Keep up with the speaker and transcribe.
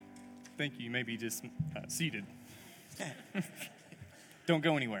Thank you. You may be just seated. Don't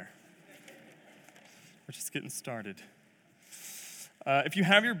go anywhere. We're just getting started. If you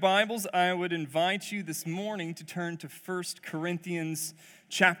have your Bibles, I would invite you this morning to turn to 1 Corinthians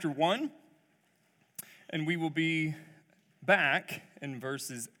chapter 1. And we will be back in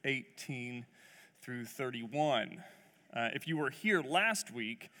verses 18 through 31. If you were here last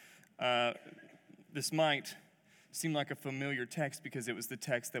week, this might seem like a familiar text because it was the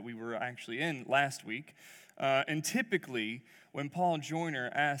text that we were actually in last week. And typically, when Paul Joyner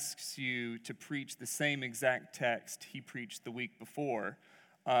asks you to preach the same exact text he preached the week before,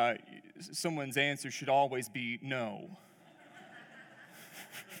 someone's answer should always be no.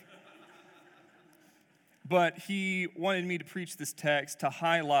 But he wanted me to preach this text to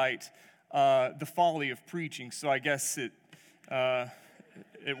highlight the folly of preaching, so I guess it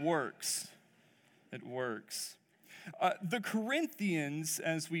works. It works. The Corinthians,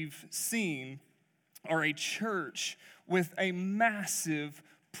 as we've seen, are a church with a massive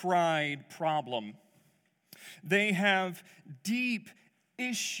pride problem. They have deep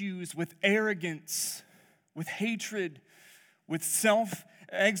issues with arrogance, with hatred, with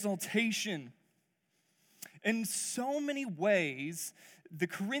self-exaltation. In so many ways, the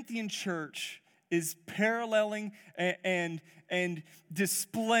Corinthian church is paralleling and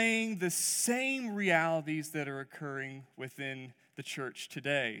displaying the same realities that are occurring within the church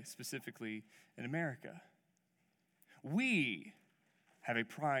today, specifically in America. We have a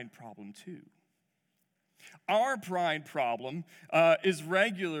pride problem too. Our pride problem is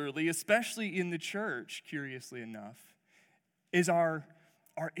regularly, especially in the church, curiously enough, is our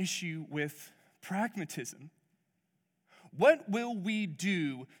issue with pragmatism. What will we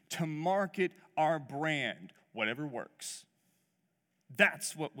do to market our brand? Whatever works.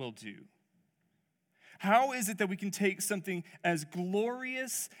 That's what we'll do. How is it that we can take something as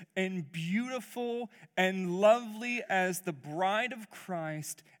glorious and beautiful and lovely as the bride of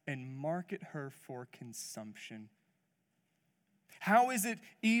Christ and market her for consumption? How is it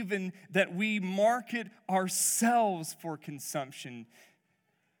even that we market ourselves for consumption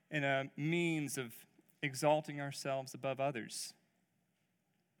in a means of exalting ourselves above others?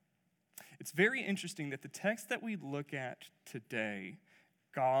 It's very interesting that the text that we look at today,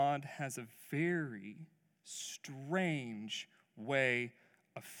 God has a very strange way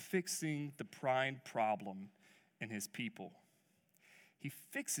of fixing the pride problem in his people. He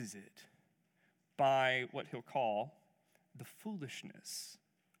fixes it by what he'll call the foolishness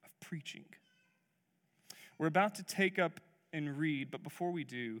of preaching. We're about to take up and read, but before we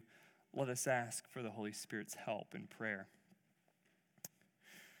do, let us ask for the Holy Spirit's help in prayer.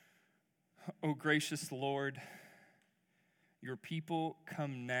 O gracious Lord, your people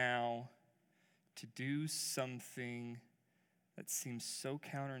come now to do something that seems so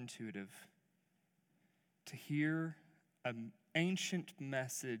counterintuitive, to hear an ancient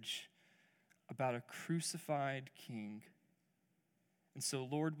message about a crucified king. And so,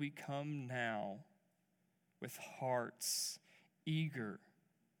 Lord, we come now with hearts eager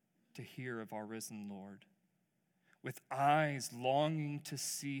to hear of our risen Lord, with eyes longing to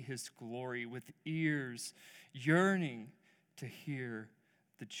see his glory, with ears yearning to hear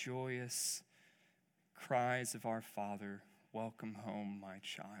the joyous cries of our Father, "Welcome home, my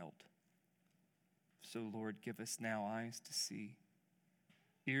child." So, Lord, give us now eyes to see,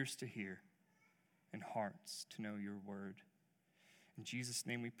 ears to hear, and hearts to know your word. In Jesus'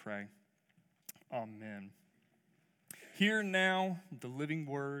 name we pray. Amen. Hear now the living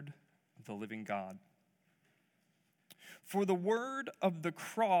word of the living God. For the word of the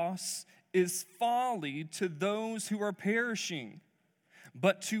cross is folly to those who are perishing,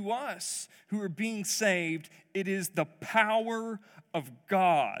 but to us who are being saved, it is the power of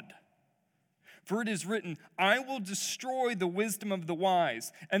God. For it is written, "I will destroy the wisdom of the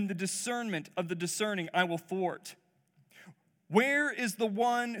wise, and the discernment of the discerning I will thwart." Where is the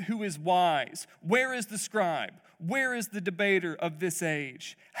one who is wise? Where is the scribe? Where is the debater of this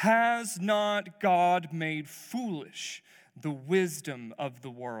age? Has not God made foolish the wisdom of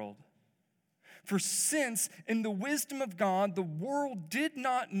the world? For since in the wisdom of God, the world did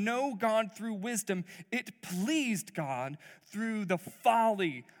not know God through wisdom, it pleased God through the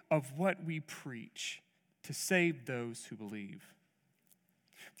folly of what we preach to save those who believe.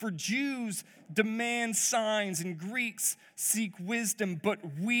 For Jews demand signs and Greeks seek wisdom, but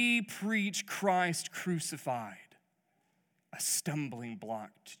we preach Christ crucified, a stumbling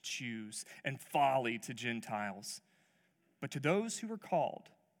block to Jews and folly to Gentiles. But to those who are called,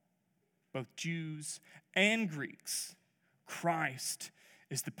 both Jews and Greeks, Christ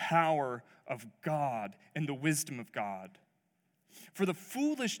is the power of God and the wisdom of God. For the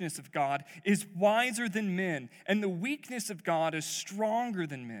foolishness of God is wiser than men, and the weakness of God is stronger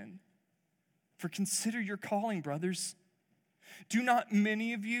than men. For consider your calling, brothers. Do not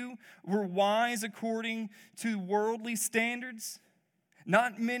many of you were wise according to worldly standards?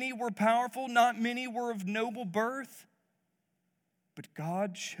 Not many were powerful, not many were of noble birth. But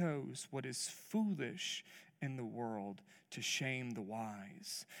God chose what is foolish in the world to shame the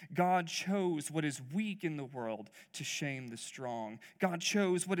wise. God chose what is weak in the world to shame the strong. God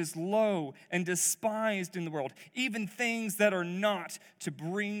chose what is low and despised in the world, even things that are not, to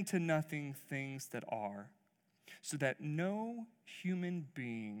bring to nothing things that are, so that no human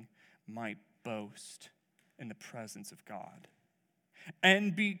being might boast in the presence of God.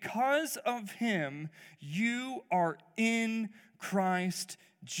 And because of him, you are in Christ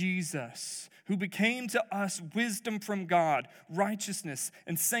Jesus, who became to us wisdom from God, righteousness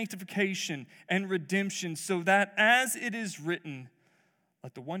and sanctification and redemption, so that as it is written,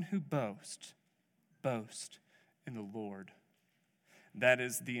 let the one who boasts, boast in the Lord. That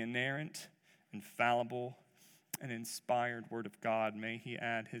is the inerrant, infallible, and inspired word of God. May he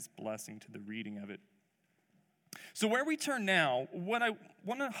add his blessing to the reading of it. So where we turn now, what I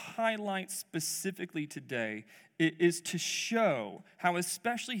want to highlight specifically today is to show how,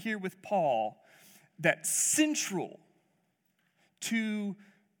 especially here with Paul, that central to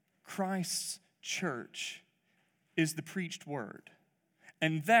Christ's church is the preached word.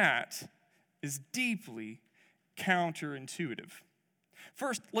 And that is deeply counterintuitive.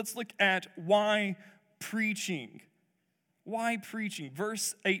 First, let's look at why preaching. Why preaching?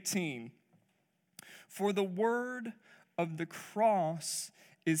 Verse 18. For the word of the cross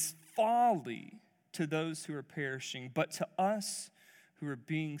is folly to those who are perishing, but to us who are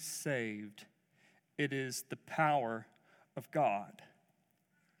being saved, it is the power of God.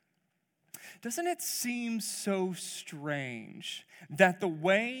 Doesn't it seem so strange that the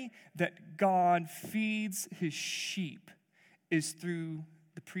way that God feeds his sheep is through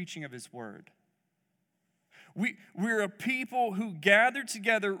the preaching of his word? We're a people who gather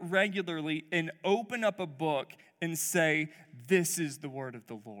together regularly and open up a book and say, this is the word of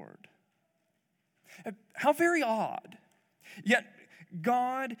the Lord. How very odd. Yet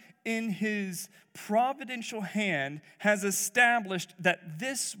God, in his providential hand, has established that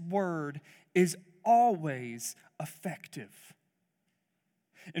this word is always effective.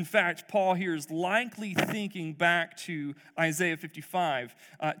 In fact, Paul here is likely thinking back to Isaiah 55,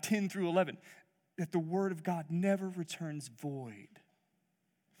 10 through 11. That the word of God never returns void.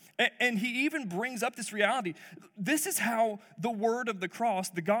 And he even brings up this reality. This is how the word of the cross,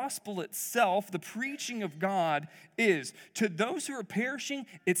 the gospel itself, the preaching of God is. To those who are perishing,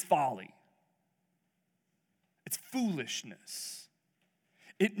 it's folly. It's foolishness.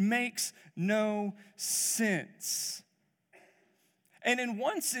 It makes no sense. And in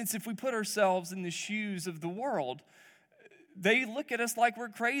one sense, if we put ourselves in the shoes of the world, they look at us like we're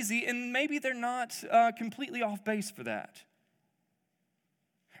crazy, and maybe they're not completely off base for that.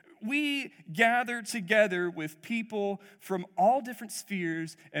 We gather together with people from all different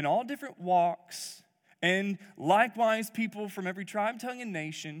spheres and all different walks, and likewise people from every tribe, tongue, and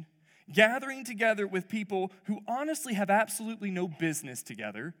nation, gathering together with people who honestly have absolutely no business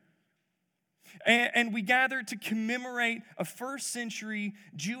together. And we gather to commemorate a first century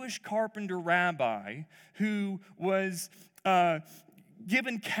Jewish carpenter rabbi who was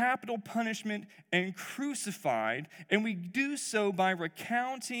given capital punishment and crucified, and we do so by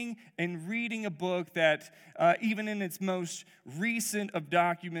recounting and reading a book that, even in its most recent of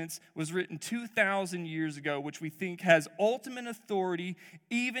documents, was written 2,000 years ago, which we think has ultimate authority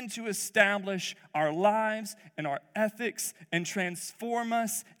even to establish our lives and our ethics and transform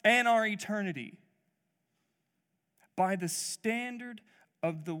us and our eternity. By the standard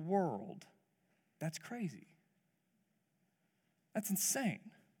of the world, that's crazy. That's insane.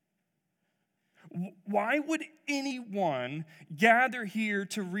 Why would anyone gather here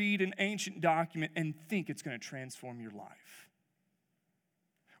to read an ancient document and think it's going to transform your life?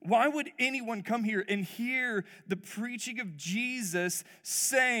 Why would anyone come here and hear the preaching of Jesus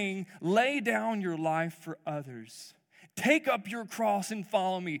saying, lay down your life for others? Take up your cross and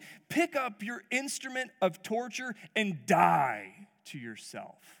follow me. Pick up your instrument of torture and die to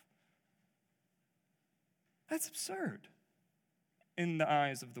yourself. That's absurd in the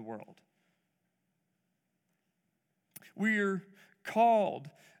eyes of the world. We're called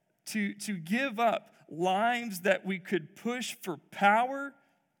to give up lives that we could push for power.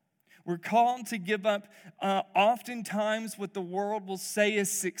 We're called to give up oftentimes what the world will say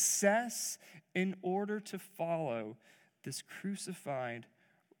is success in order to follow this crucified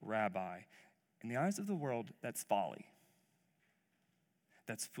rabbi. In the eyes of the world, that's folly.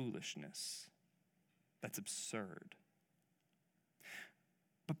 That's foolishness. That's absurd.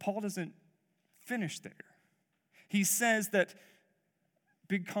 But Paul doesn't finish there. He says that,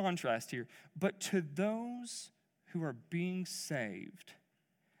 big contrast here, but to those who are being saved,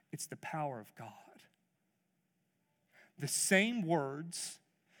 it's the power of God. The same words,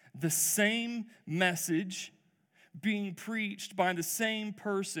 the same message being preached by the same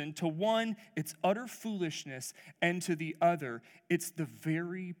person. To one, it's utter foolishness, and to the other, it's the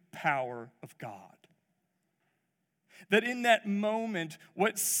very power of God. That in that moment,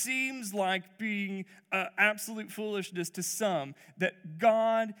 what seems like being absolute foolishness to some, that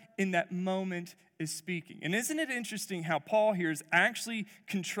God in that moment is speaking. And isn't it interesting how Paul here is actually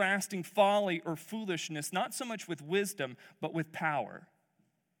contrasting folly or foolishness, not so much with wisdom, but with power?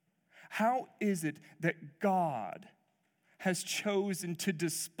 How is it that God has chosen to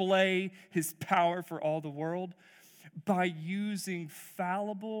display his power for all the world? By using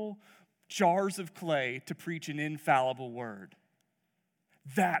fallible jars of clay to preach an infallible word.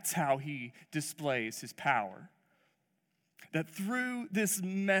 That's how he displays his power. That through this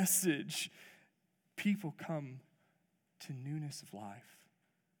message, people come to newness of life.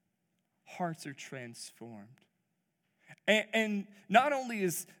 Hearts are transformed. And not only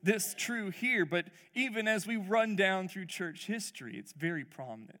is this true here, but even as we run down through church history, it's very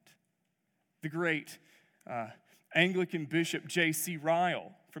prominent. The great Anglican Bishop J.C.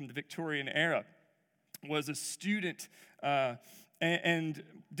 Ryle from the Victorian era was a student and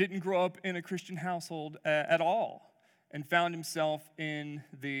didn't grow up in a Christian household at all, and found himself in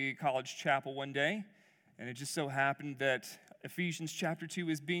the college chapel one day, and it just so happened that Ephesians chapter 2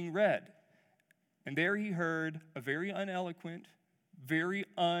 is being read. And there he heard a very uneloquent, very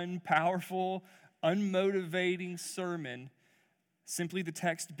unpowerful, unmotivating sermon, simply the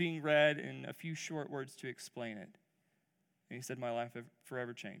text being read and a few short words to explain it. And he said, my life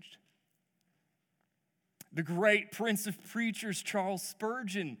forever changed. The great prince of preachers, Charles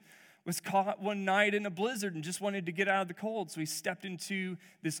Spurgeon, was caught one night in a blizzard and just wanted to get out of the cold. So he stepped into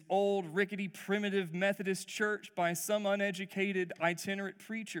this old, rickety, primitive Methodist church by some uneducated, itinerant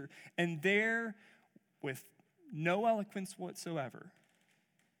preacher. And there, with no eloquence whatsoever,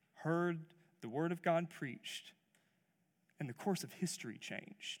 heard the word of God preached. And the course of history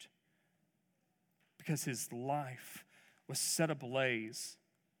changed. Because his life was set ablaze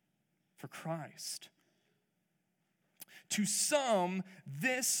for Christ. To some,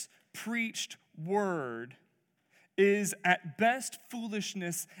 this preached word is at best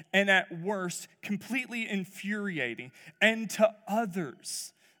foolishness and at worst completely infuriating. And to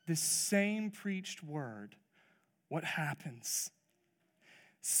others, this same preached word, what happens?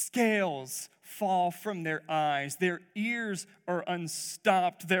 Scales fall from their eyes. Their ears are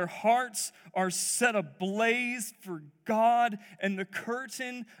unstopped. Their hearts are set ablaze for God. And the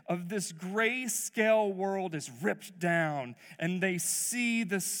curtain of this grayscale world is ripped down. And they see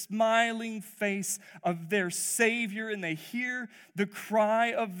the smiling face of their Savior. And they hear the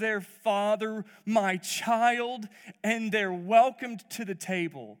cry of their Father, my child. And they're welcomed to the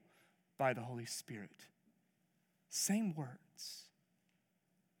table by the Holy Spirit. Same words.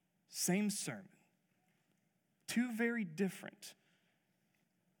 Same sermon. Two very different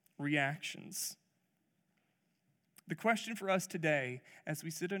reactions. The question for us today, as we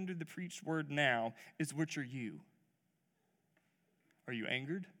sit under the preached word now, is which are you? Are you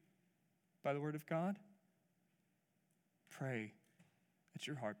angered by the word of God? Pray that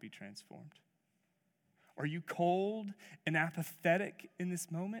your heart be transformed. Are you cold and apathetic in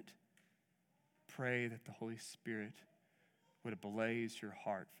this moment? Pray that the Holy Spirit would ablaze your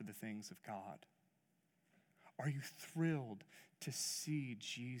heart for the things of God. Are you thrilled to see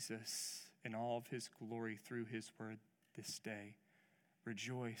Jesus in all of his glory through his word this day?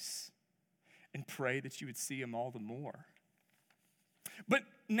 Rejoice and pray that you would see him all the more. But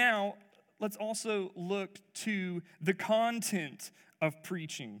now, let's also look to the content of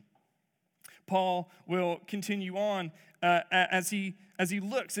preaching. Paul will continue on as he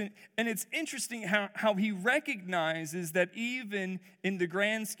looks. And it's interesting how he recognizes that even in the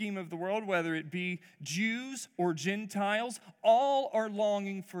grand scheme of the world, whether it be Jews or Gentiles, all are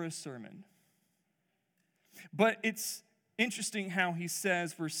longing for a sermon. But it's interesting how he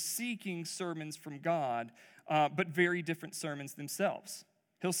says we're seeking sermons from God, but very different sermons themselves.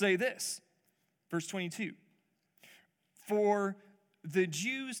 He'll say this, verse 22, for the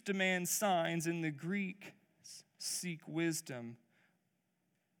Jews demand signs and the Greeks seek wisdom,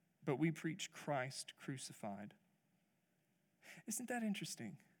 but we preach Christ crucified. Isn't that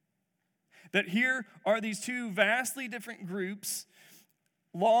interesting? That here are these two vastly different groups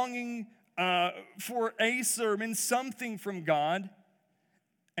longing for a sermon, something from God.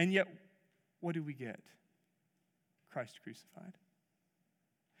 And yet, what do we get? Christ crucified.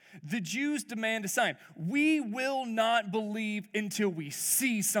 The Jews demand a sign. We will not believe until we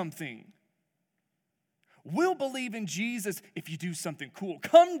see something. We'll believe in Jesus if you do something cool.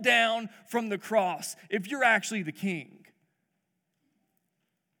 Come down from the cross if you're actually the king.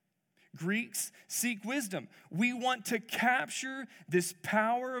 Greeks seek wisdom. We want to capture this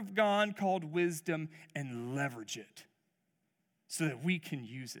power of God called wisdom and leverage it so that we can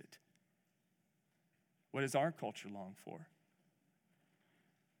use it. What does our culture long for?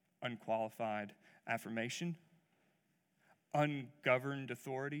 Unqualified affirmation, ungoverned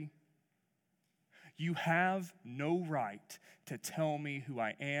authority. You have no right to tell me who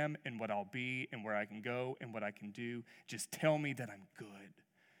I am and what I'll be and where I can go and what I can do. Just tell me that I'm good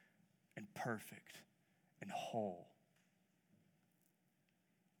and perfect and whole.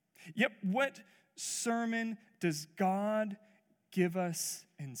 Yet, what sermon does God give us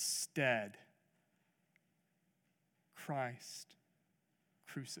instead? Christ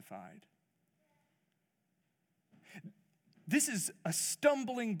crucified. This is a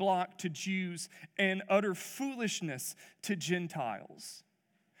stumbling block to Jews and utter foolishness to Gentiles.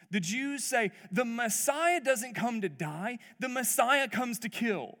 The Jews say the Messiah doesn't come to die, the Messiah comes to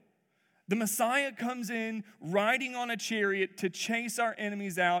kill. The Messiah comes in riding on a chariot to chase our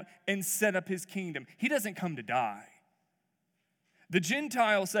enemies out and set up his kingdom. He doesn't come to die. The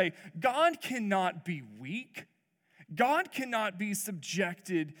Gentiles say God cannot be weak. God cannot be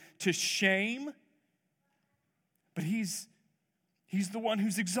subjected to shame, but he's the one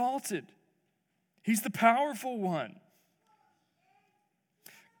who's exalted. He's the powerful one.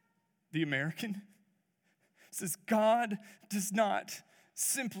 The American says God does not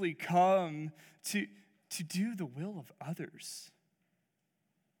simply come to do the will of others.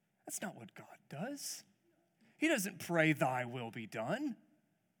 That's not what God does. He doesn't pray, thy will be done.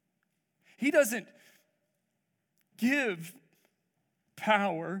 He doesn't give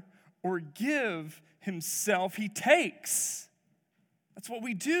power or give himself. He takes. That's what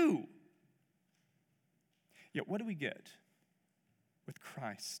we do. Yet what do we get with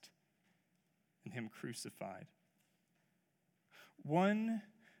Christ and him crucified? One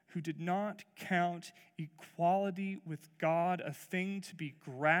who did not count equality with God a thing to be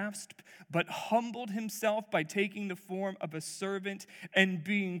grasped, but humbled himself by taking the form of a servant and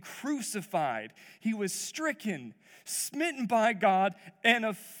being crucified. He was stricken, smitten by God, and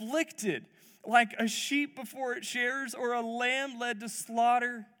afflicted. Like a sheep before its shearers or a lamb led to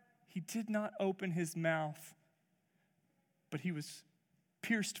slaughter, he did not open his mouth, but he was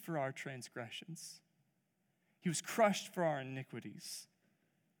pierced for our transgressions. He was crushed for our iniquities.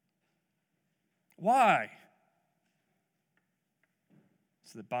 Why?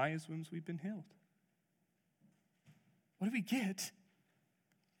 So that by his wounds we've been healed. What do we get?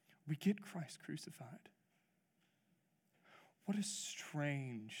 We get Christ crucified. What a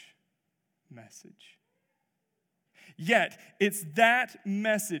strange message. Yet, it's that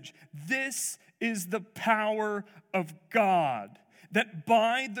message. This is the power of God. That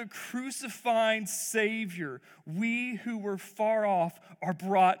by the crucified Savior, we who were far off are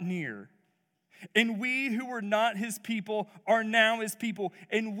brought near. And we who were not his people are now his people.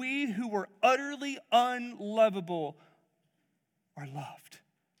 And we who were utterly unlovable are loved.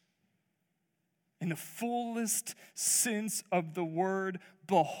 In the fullest sense of the word,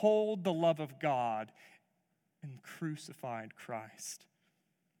 behold the love of God in crucified Christ.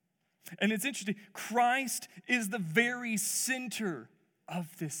 And it's interesting, Christ is the very center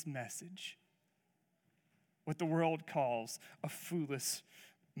of this message. What the world calls a foolish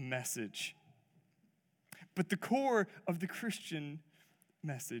message. But the core of the Christian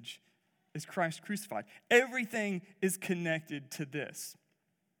message is Christ crucified. Everything is connected to this.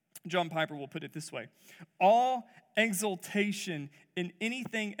 John Piper will put it this way: all exaltation in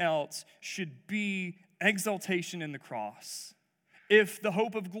anything else should be exaltation in the cross. If the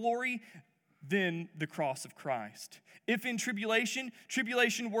hope of glory, then the cross of Christ. If in tribulation,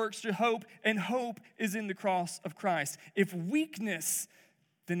 tribulation works to hope, and hope is in the cross of Christ. If weakness,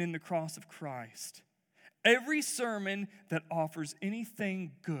 then in the cross of Christ. Every sermon that offers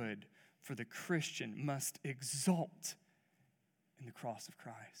anything good for the Christian must exalt in the cross of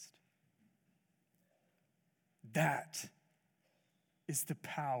Christ. That is the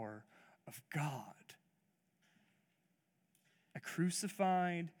power of God. A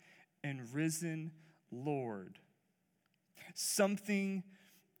crucified and risen Lord. Something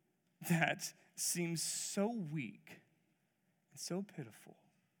that seems so weak and so pitiful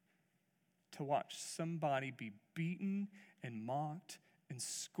to watch somebody be beaten and mocked and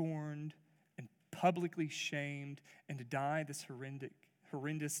scorned and publicly shamed and to die this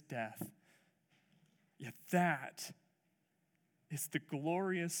horrendous death. Yet that is the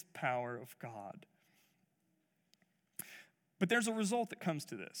glorious power of God. But there's a result that comes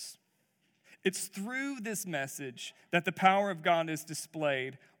to this. It's through this message that the power of God is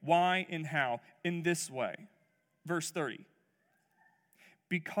displayed. Why and how? In this way. Verse 30.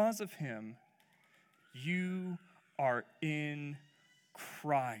 Because of him, you are in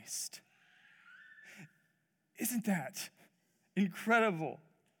Christ. Isn't that incredible?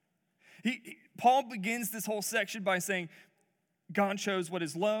 Paul begins this whole section by saying, God chose what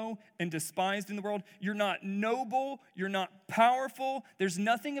is low and despised in the world. You're not noble. You're not powerful. There's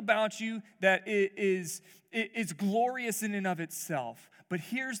nothing about you that is glorious in and of itself. But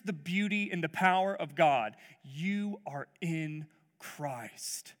here's the beauty and the power of God. You are in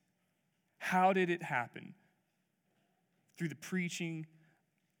Christ. How did it happen? Through the preaching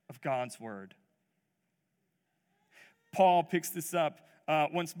of God's word. Paul picks this up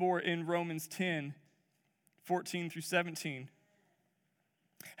once more in Romans 10, 14 through 17.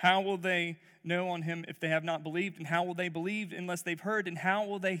 How will they know on him if they have not believed? And how will they believe unless they've heard? And how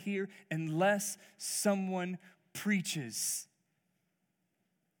will they hear unless someone preaches?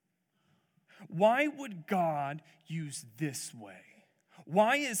 Why would God use this way?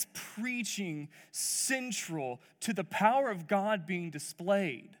 Why is preaching central to the power of God being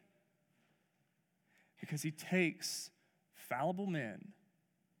displayed? Because he takes fallible men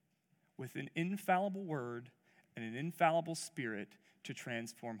with an infallible word and an infallible spirit to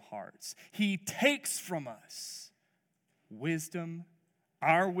transform hearts. He takes from us wisdom,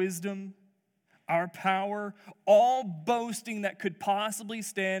 our power, all boasting that could possibly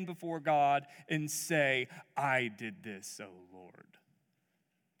stand before God and say, I did this, O Lord.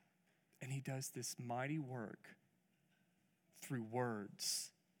 And he does this mighty work through words.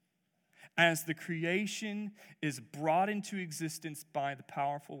 As the creation is brought into existence by the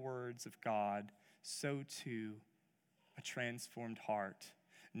powerful words of God, so too a transformed heart,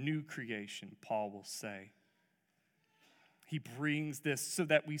 new creation, Paul will say. He brings this so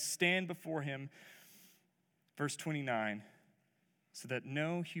that we stand before him, verse 29, so that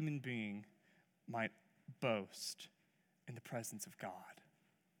no human being might boast in the presence of God.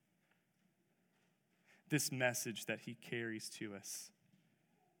 This message that he carries to us,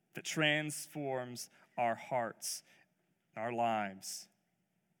 that transforms our hearts, our lives.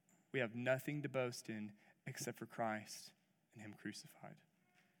 We have nothing to boast in except for Christ and him crucified,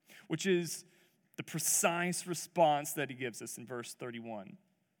 which is the precise response that he gives us in verse 31.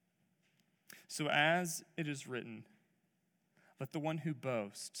 So as it is written, let the one who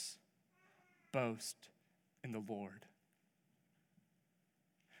boasts boast in the Lord.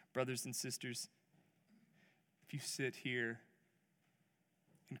 Brothers and sisters, if you sit here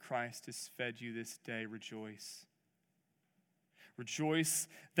and Christ has fed you this day, rejoice. Rejoice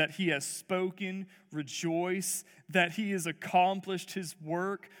that he has spoken. Rejoice that he has accomplished his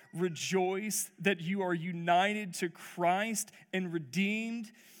work. Rejoice that you are united to Christ and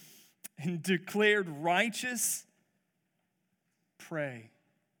redeemed and declared righteous. Pray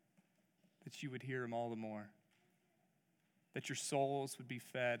that you would hear him all the more, that your souls would be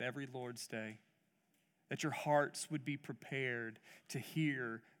fed every Lord's Day, that your hearts would be prepared to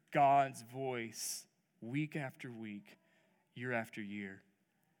hear God's voice week after week, year after year.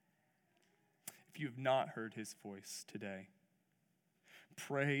 If you have not heard his voice today,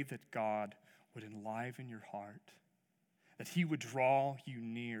 pray that God would enliven your heart, that he would draw you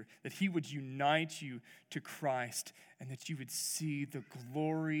near, that he would unite you to Christ, and that you would see the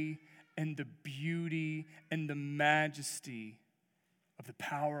glory and the beauty and the majesty of the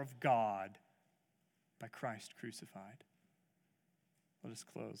power of God by Christ crucified. Let us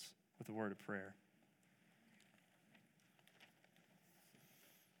close with a word of prayer.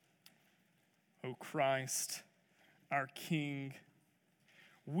 O Christ, our King,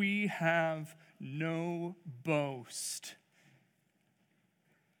 we have no boast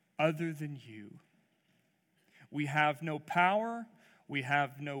other than you. We have no power, we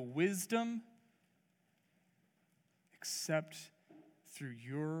have no wisdom, except through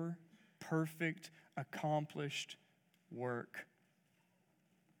your perfect, accomplished work.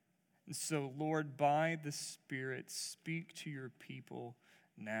 And so, Lord, by the Spirit, speak to your people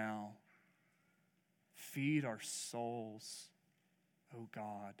now. Feed our souls, O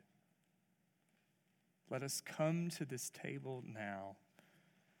God. Let us come to this table now,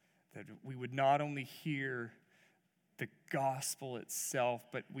 that we would not only hear the gospel itself,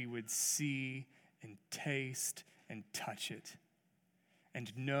 but we would see and taste and touch it,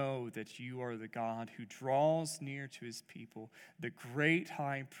 and know that you are the God who draws near to his people, the great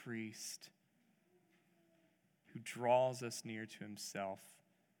high priest who draws us near to himself.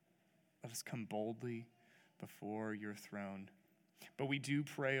 Let us come boldly before your throne. But we do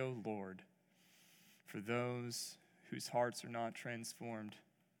pray, O Lord, for those whose hearts are not transformed,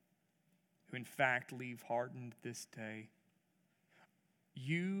 who in fact leave hardened this day.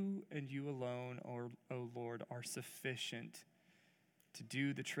 You and you alone, O Lord, are sufficient to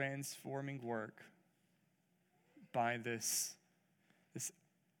do the transforming work by this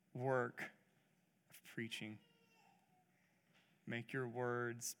work of preaching. Make your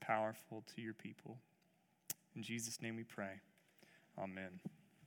words powerful to your people. In Jesus' name we pray. Amen.